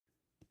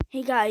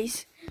Hey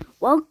guys,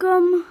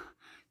 welcome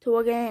to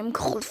a game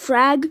called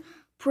Frag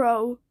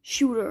Pro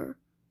Shooter.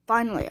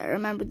 Finally, I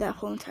remembered that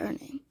whole entire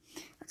name.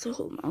 That's a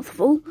whole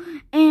mouthful.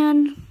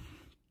 And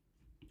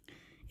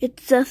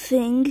it's a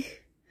thing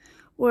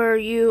where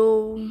it's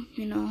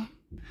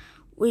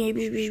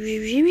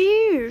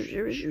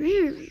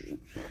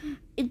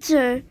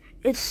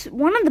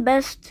one of the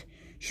best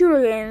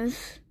shooter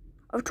games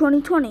of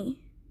 2020,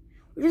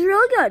 which is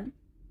really good.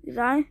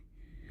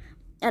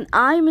 And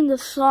I'm in the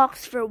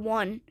Socks for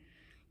One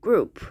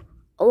group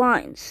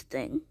alliance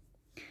thing.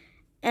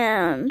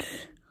 And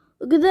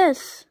look at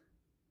this.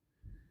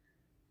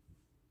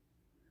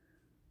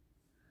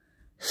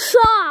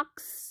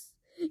 Socks!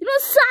 You know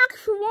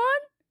Socks for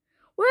One?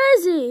 Where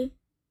is he?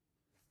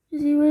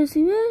 Where is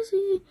he?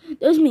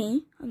 There's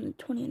me. I'm the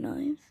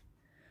 29th.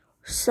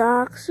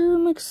 Socks,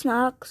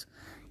 McSnocks.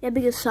 Yeah,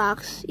 because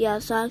Socks. Yeah,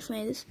 Socks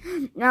made this.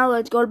 Now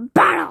let's go to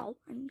battle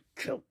and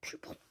kill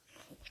people.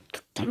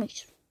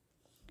 Dummies.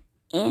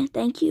 And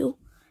thank you.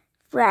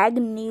 Frag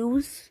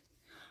news.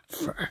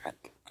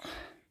 Frag.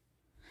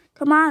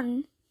 Come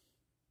on.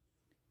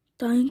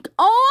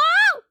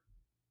 Oh!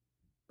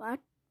 What?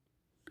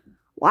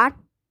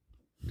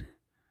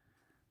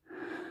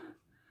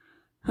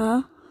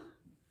 Huh?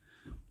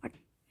 What?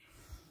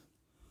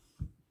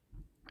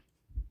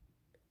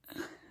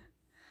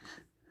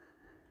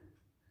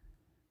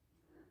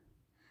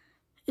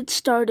 It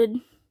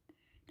started.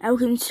 Now we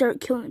can start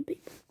killing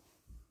people.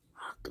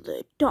 Look,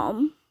 they're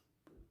dumb.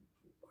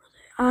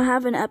 I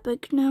have an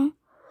epic now.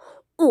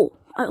 Oh,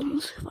 I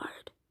almost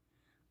fired.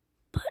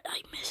 But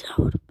I miss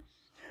out.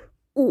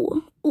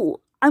 Oh,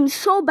 I'm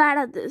so bad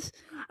at this.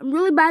 I'm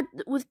really bad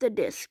with the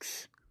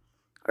discs.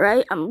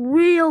 Alright? I'm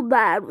real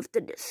bad with the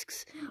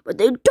discs. But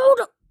they told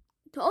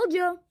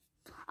you.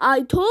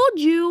 I told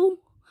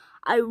you.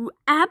 I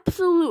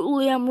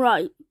absolutely am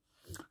right.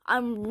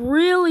 I'm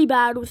really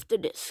bad with the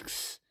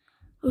discs.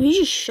 Oh, he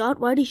just shot.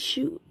 Why'd he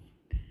shoot?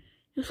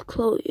 It's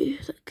Chloe.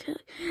 Okay.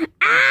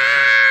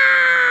 Ow!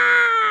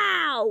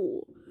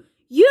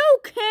 You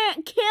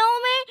can't kill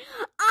me.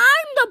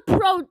 I'm the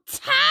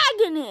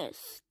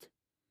protagonist.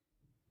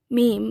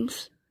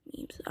 Memes.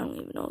 I don't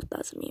even know if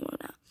that's a meme or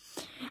not.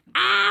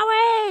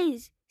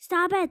 Owies!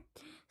 Stop it!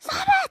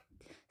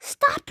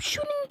 Stop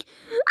shooting!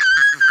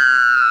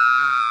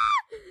 Ah!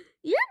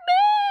 You're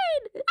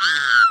mean!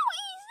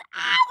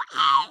 Owies!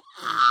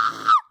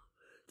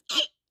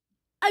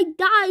 I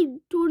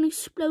died to an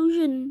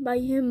explosion by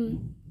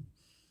him.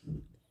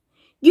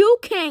 You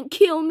can't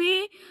kill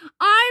me.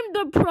 I'm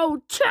the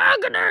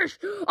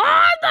protagonist.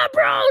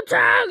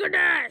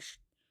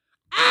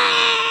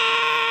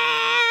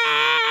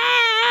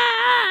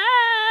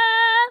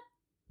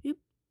 Yep.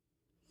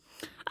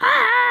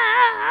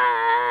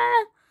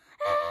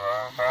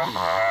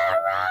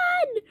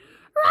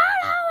 Run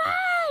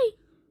away.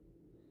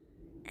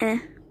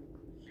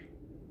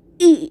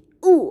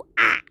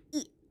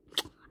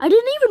 I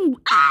didn't even. Why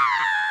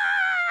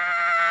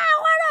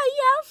did I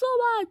yell so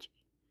much?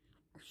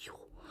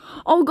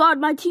 Oh God,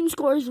 my team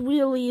score is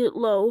really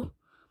low.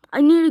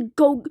 I need to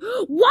go.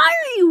 Why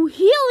are you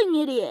healing,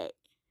 idiot?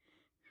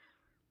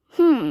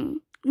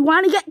 You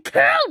want to get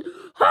killed?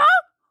 Huh?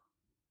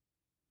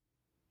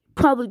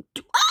 Probably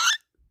do.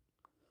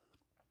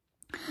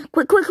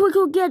 Quick,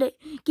 get it.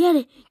 Get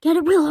it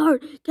real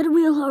hard. Get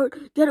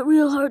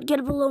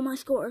it below my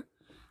score.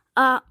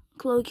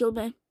 Chloe killed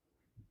me.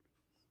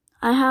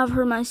 I have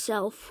her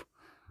myself.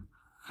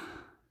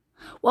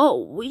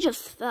 Whoa, we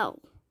just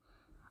fell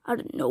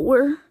out of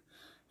nowhere.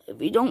 If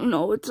you don't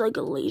know, it's like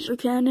a laser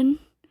cannon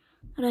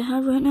that I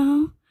have right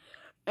now.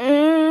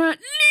 And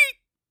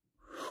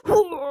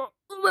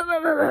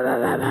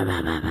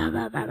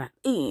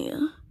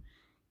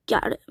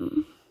got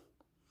him.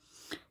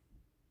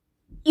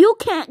 You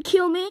can't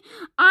kill me.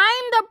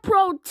 I'm the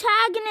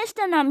protagonist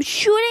and I'm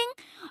shooting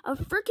a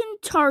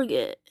freaking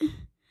target.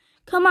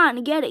 Come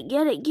on, get it.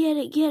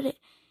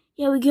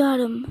 Yeah, we got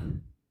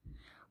him.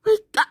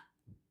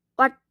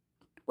 What?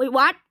 Wait,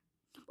 what?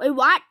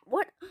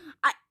 What?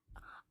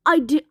 I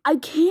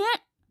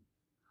can't.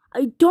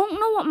 I don't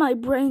know what my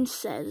brain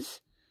says.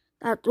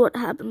 That's what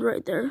happened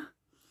right there.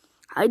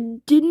 I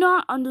did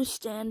not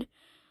understand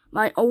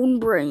my own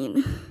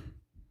brain.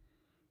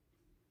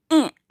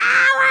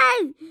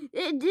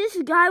 This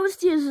guy was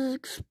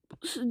these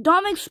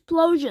dumb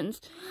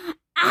explosions.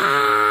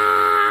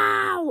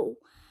 Ow!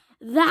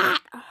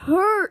 That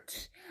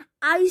hurts.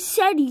 I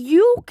said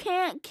you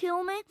can't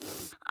kill me.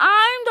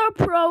 I'm the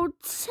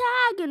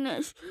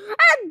protagonist.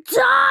 And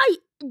die,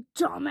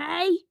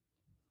 dummy.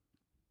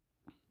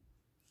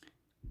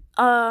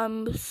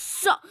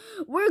 So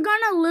we're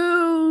gonna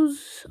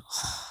lose.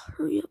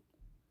 Hurry up.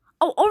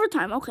 Oh,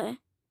 overtime. Okay.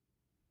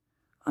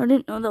 I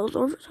didn't know that was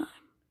overtime.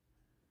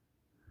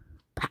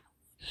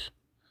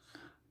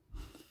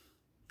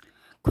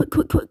 Quick.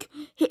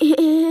 Hit.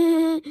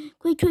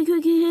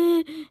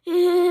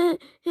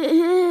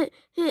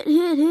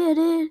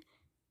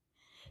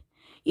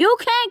 You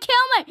can't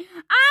kill me.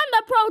 I'm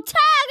the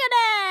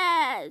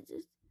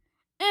protagonist.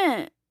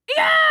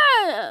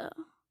 Yeah.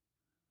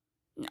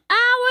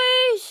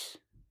 Owies.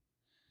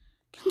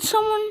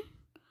 someone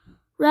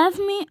rev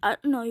me?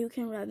 No, you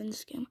can't rev in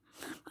this game.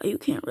 Oh, you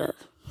can't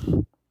rev.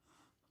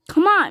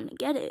 Come on,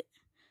 get it.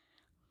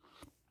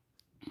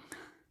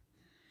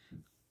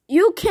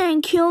 You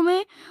can't kill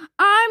me.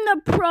 I'm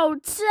the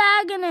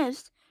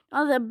protagonist,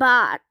 not the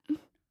bot.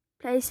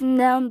 Placing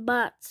down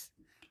bots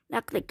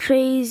like the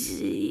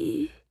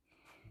crazy.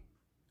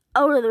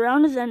 Oh, the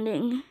round is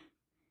ending.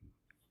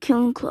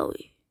 Killing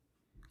Chloe.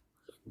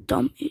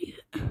 Dumb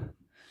idiot.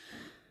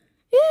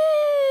 Yay!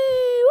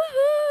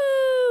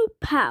 Woohoo!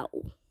 Pow.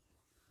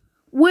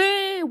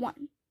 We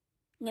won.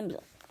 Game's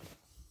up.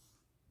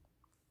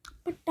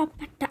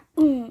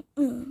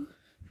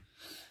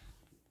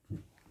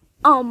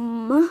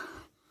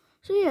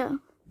 So yeah,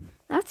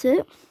 that's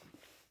it.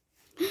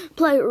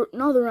 Play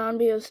another round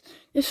because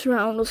this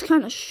round was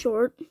kind of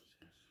short.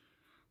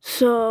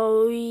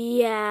 So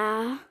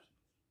yeah,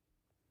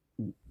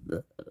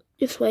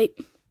 just wait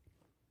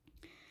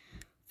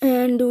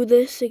and do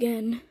this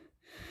again.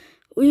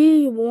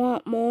 We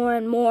want more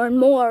and more and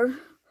more,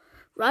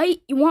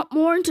 right? You want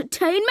more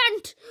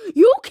entertainment?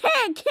 You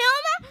can't kill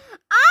me.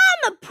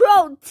 I'm the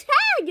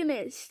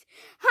protagonist.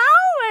 How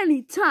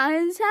many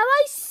times have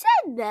I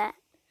said that?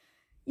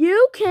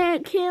 You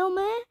can't kill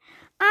me.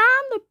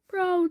 I'm the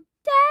protagonist.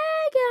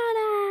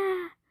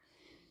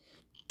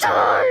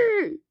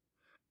 Die!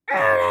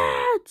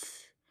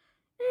 Idiots!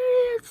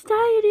 Idiots,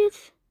 die,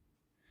 idiots.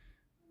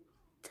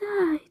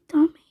 Die,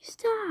 dummies,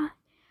 die.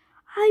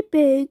 I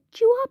baked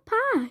you a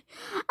pie.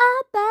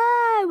 A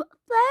pie with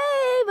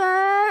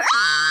flavor.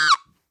 Ah!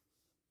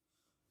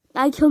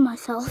 I killed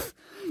myself.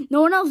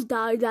 No one else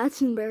died.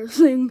 That's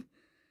embarrassing.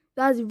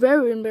 That's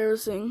very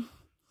embarrassing.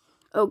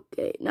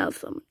 Okay, now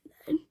someone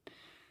died.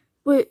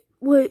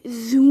 Wait,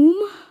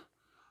 zoom?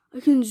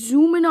 I can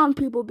zoom in on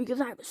people because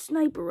I have a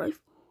sniper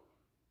rifle.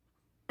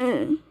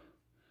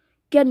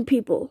 Getting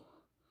people.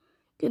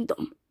 Get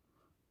them.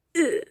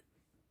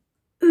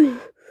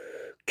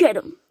 Get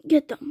them.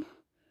 Get them.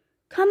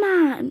 Come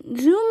on.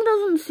 Zoom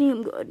doesn't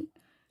seem good.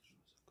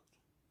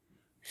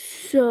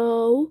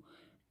 So,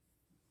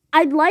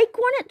 I'd like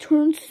when it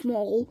turns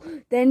small,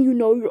 then you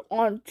know you're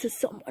on to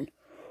someone.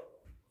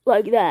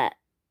 Like that.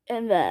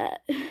 And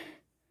that.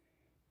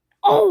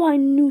 Oh, I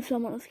knew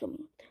someone was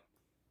coming up there.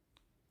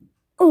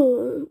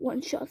 Oh,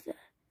 one shot there.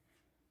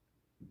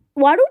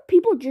 Why do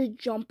people just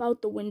jump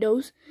out the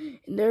windows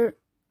and they're...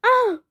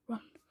 Ah!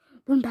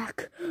 Run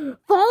back.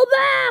 Fall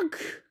back!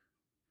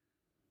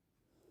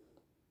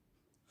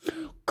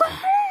 Call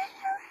it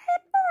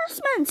the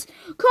reinforcements!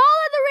 Call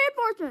it the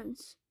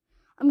reinforcements!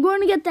 I'm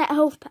going to get that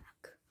health pack.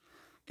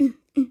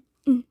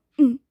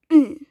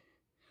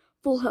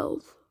 Full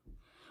health.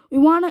 We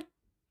want an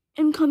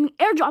incoming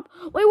airdrop.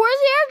 Wait, where's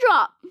the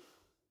airdrop?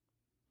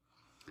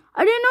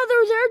 I didn't know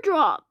there was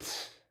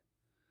airdrops.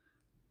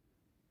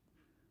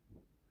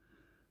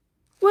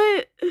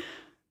 Wait,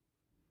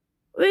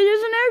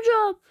 there's an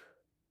airdrop.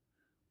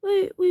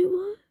 Wait,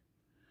 what?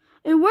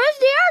 And where's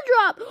the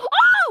airdrop?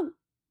 Oh!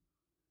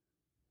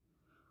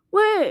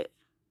 Wait.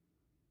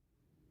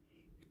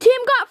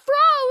 Team got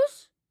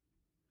froze.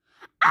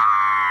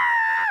 Ah!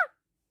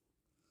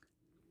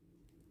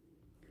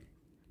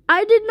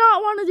 I did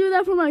not want to do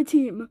that for my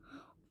team.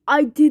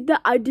 I did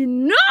that. I did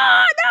not.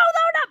 No.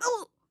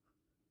 Oh.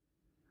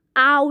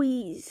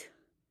 Owies.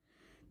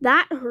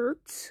 That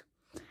hurts.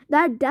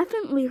 That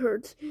definitely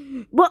hurts.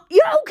 But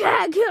you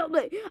can't kill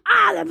me.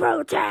 I'm the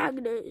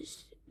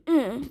protagonist.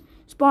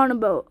 Spawn a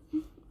boat.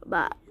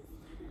 Bot.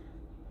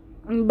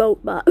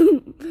 Boat bot.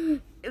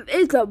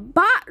 It's a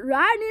bot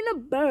riding a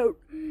boat.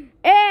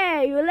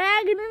 Hey, you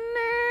lagging in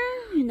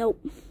there? Nope.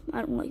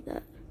 I don't like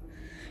that.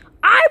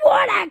 I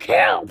want to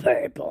kill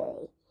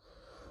people.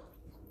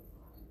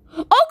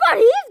 Oh God,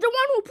 he's the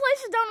one who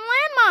places down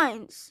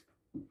landmines.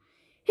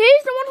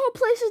 He's the one who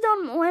places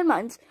down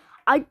landmines.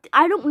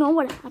 I don't know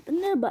what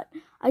happened there, but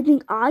I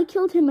think I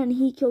killed him and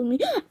he killed me.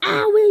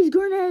 Owies,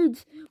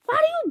 grenades. Why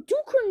do you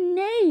do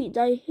grenades?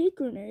 I hate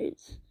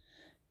grenades.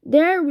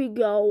 There we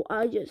go.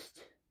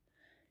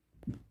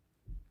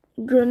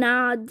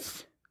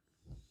 Grenades.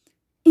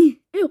 Ew.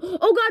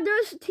 Oh God,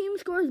 their team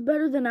score is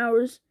better than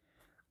ours.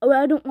 Oh,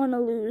 I don't want to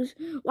lose.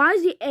 Why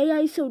is the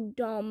AI so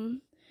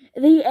dumb?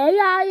 The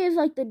AI is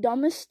like the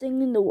dumbest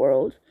thing in the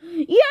world.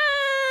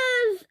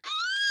 Yes!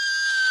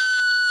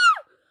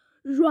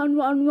 Run.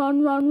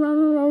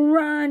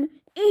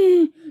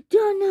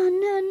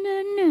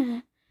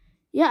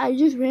 Yeah, I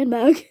just ran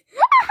back.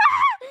 I'm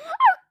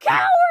a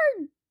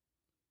coward!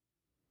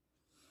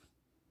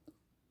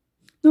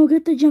 No,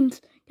 get the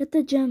gems. Get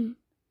the gems.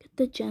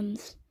 The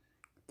gems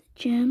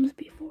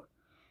before.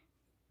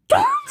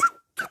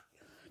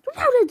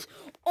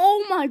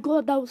 Oh my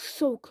God, that was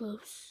so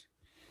close.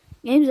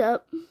 Game's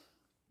up.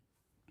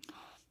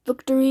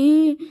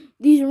 Victory.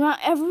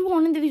 Every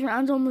one of these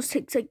rounds almost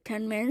takes like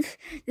 10 minutes.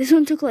 This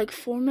one took like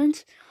 4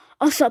 minutes.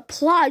 A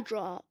supply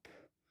drop.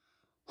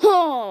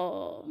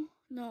 Oh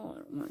no, I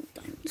don't want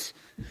diamonds.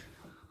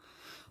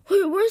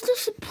 Wait, where's the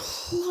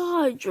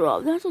supply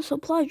drop? That's a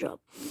supply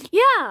drop.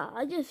 Yeah,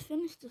 I just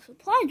finished the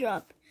supply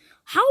drop.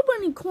 How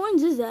many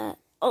coins is that?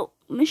 Oh,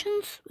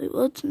 missions? Wait,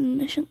 what's in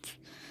missions?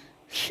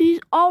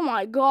 Oh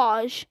my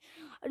gosh.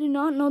 I did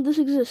not know this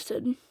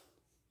existed.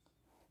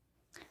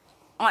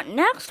 On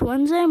next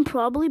Wednesday, I'm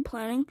probably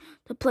planning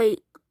to play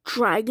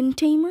Dragon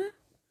Tamer.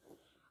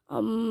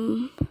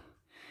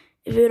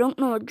 If you don't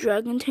know what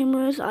Dragon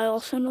Tamer is, I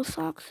also know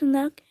socks in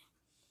that game.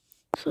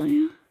 So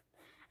yeah.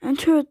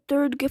 Enter a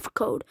third gift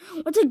code.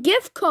 What's a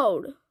gift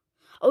code?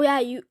 Oh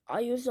yeah, I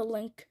used a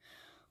link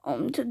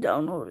to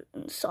download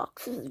in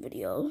Socks'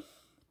 video.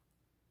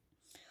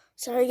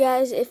 Sorry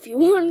guys, if you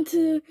want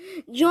to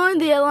join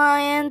the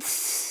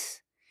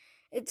alliance,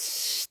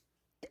 it's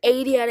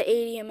 80 out of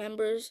 80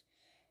 members.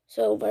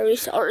 So very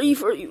sorry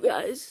for you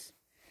guys.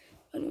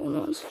 Anyone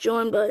wants to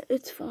join, but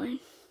it's fine.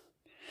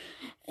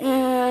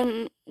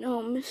 And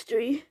no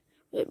mystery.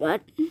 Wait,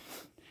 what?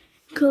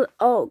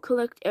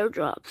 Collect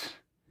airdrops.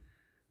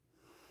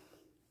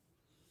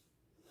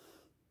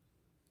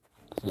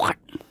 What?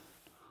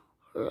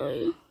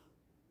 Right.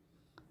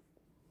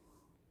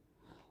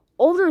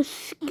 Oh, there's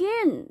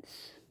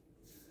skins.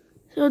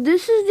 So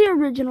this is the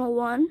original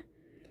one,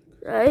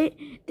 right?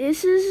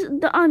 This is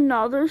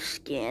another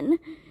skin.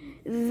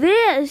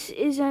 This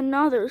is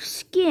another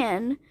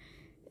skin.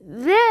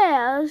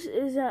 This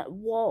is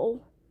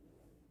whoa.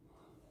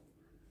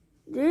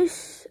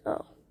 This,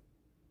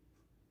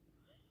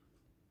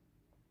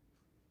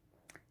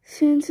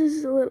 Since this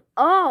is a little,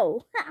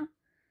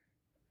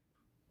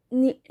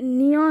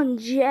 neon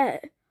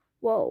jet.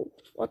 Whoa,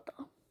 what the?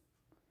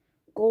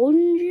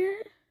 Golden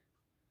jet?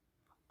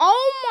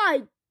 Oh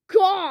my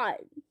god!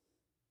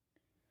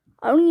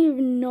 I don't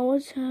even know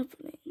what's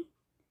happening.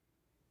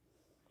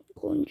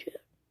 Golden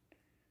jet.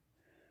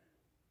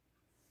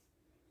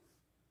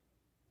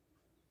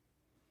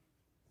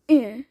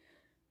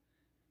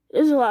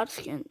 There's a lot of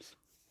skins.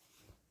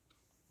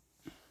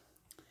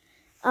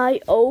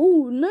 I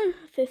own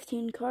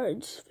 15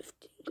 cards.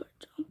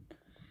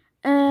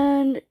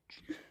 And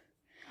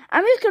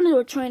I'm just gonna do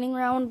a training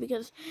round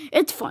because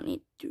it's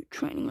funny to do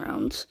training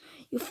rounds.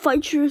 You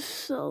fight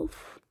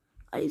yourself,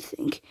 I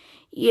think.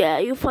 Yeah,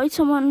 you fight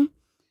someone.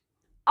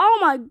 Oh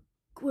my,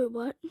 wait,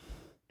 what?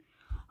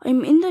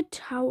 I'm in the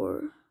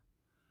tower.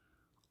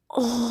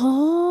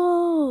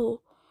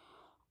 Oh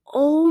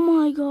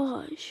my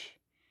gosh.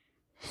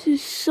 This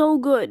is so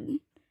good.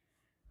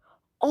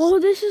 Oh,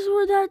 this is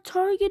where that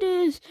target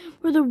is.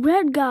 Where the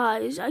red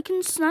guys. I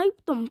can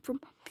snipe them from...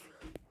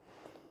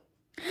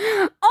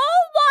 Oh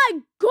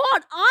my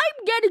god,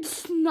 I'm getting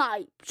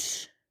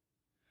sniped.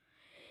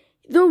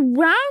 The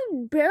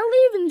round barely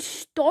even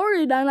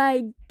started and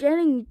I'm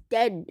getting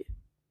dead.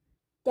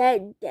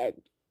 Dead.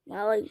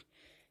 Not like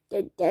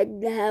the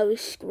dead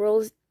house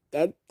squirrels.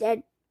 Dead.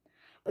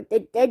 But the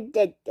dead.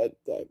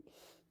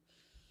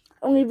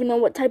 I don't even know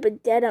what type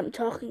of dead I'm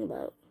talking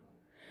about.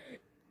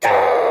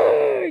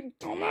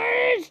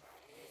 Dumbass!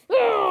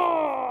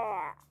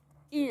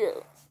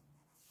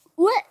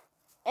 What?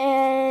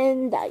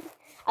 And die.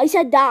 I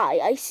said die.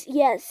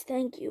 Yes,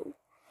 thank you.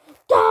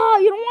 Die!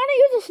 You don't want to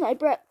use a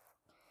sniper.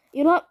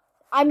 You know what?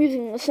 I'm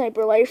using a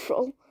sniper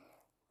rifle.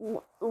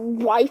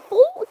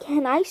 Rifle?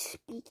 Can I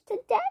speak to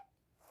that?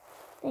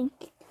 Thank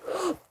you.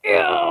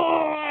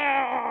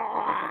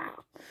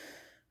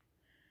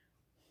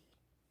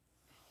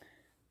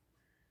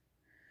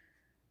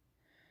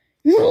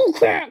 You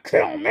can't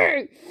kill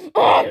me!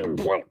 I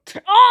will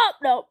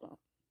no.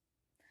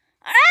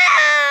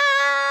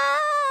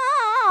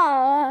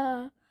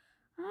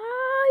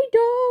 I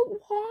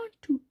don't want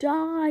to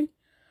die.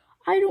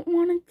 I don't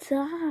want to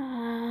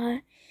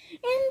die.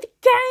 In the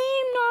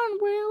game, not in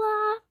real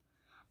life.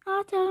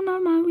 Not talking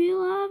about my real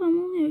life. I'm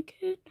only a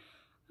kid.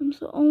 I'm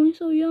only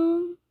so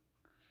young.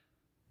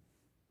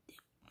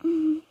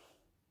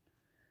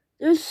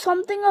 There's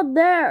something up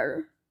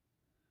there.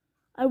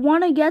 I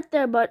want to get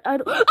there, but I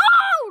don't.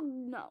 Oh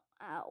no!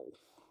 Ow!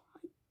 I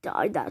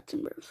died. That's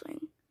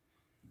embarrassing.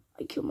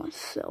 I killed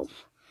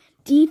myself.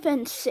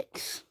 Defense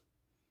 6.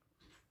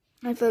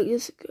 I feel like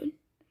this is good.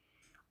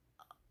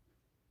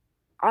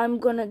 I'm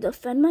gonna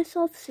defend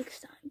myself 6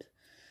 times.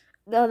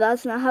 No,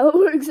 that's not how it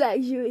works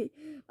actually.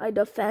 My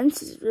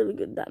defense is really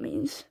good, that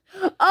means.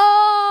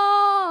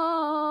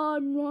 Oh,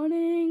 I'm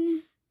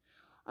running.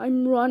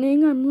 I'm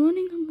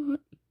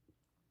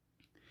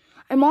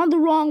on the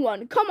wrong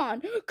one. Come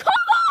on,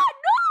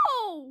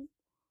 no!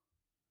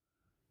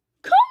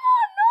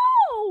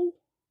 No!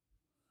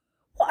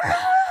 What?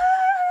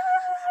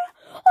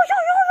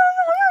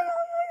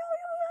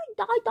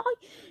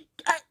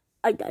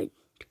 I died,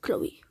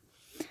 Chloe.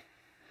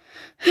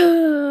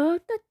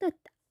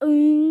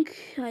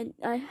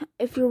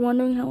 If you're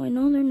wondering how I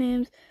know their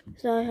names,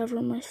 because I have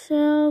them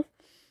myself.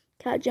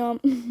 Cat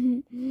jump.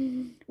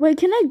 Wait,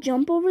 can I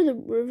jump over the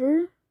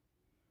river?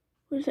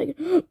 Wait a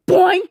second.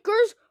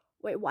 Blankers!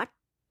 Wait, what?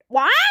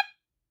 What?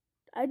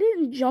 I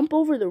didn't jump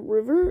over the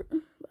river.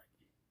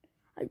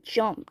 I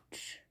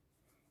jumped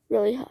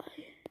really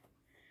high.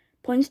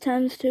 Points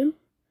times 2.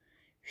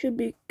 Should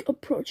be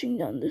approaching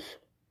down this.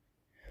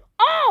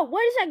 Oh,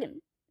 wait a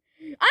second.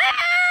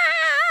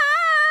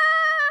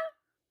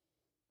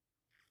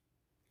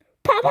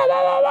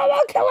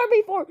 Kill her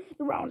before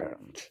the round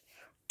ends.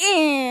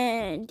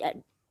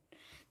 And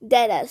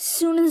dead as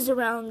soon as the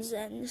rounds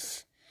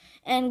ends.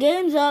 And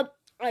game's up.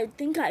 I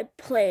think I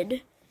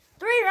played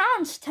 3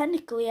 rounds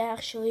technically,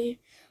 actually.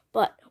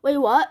 But wait,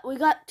 what? We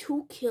got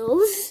 2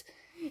 kills,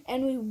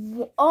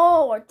 and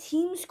our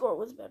team score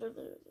was better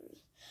than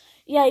others.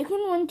 Yeah, you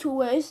can win 2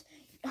 ways.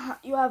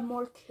 You have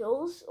more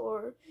kills,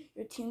 or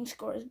your team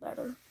score is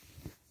better.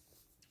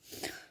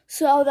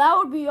 So that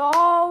would be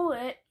all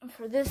it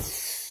for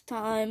this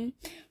time,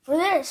 for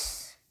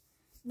this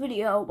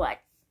video. But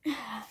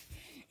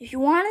if you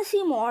want to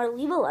see more,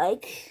 leave a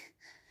like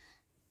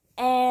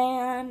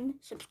and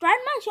subscribe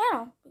to my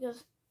channel,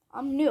 because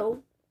I'm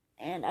new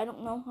and I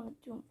don't know how to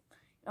do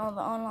all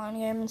the online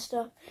game and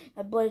stuff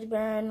that Blaze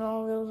Bear and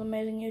all those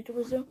amazing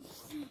YouTubers do.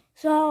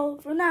 So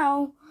for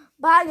now,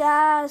 bye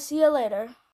guys, see you later.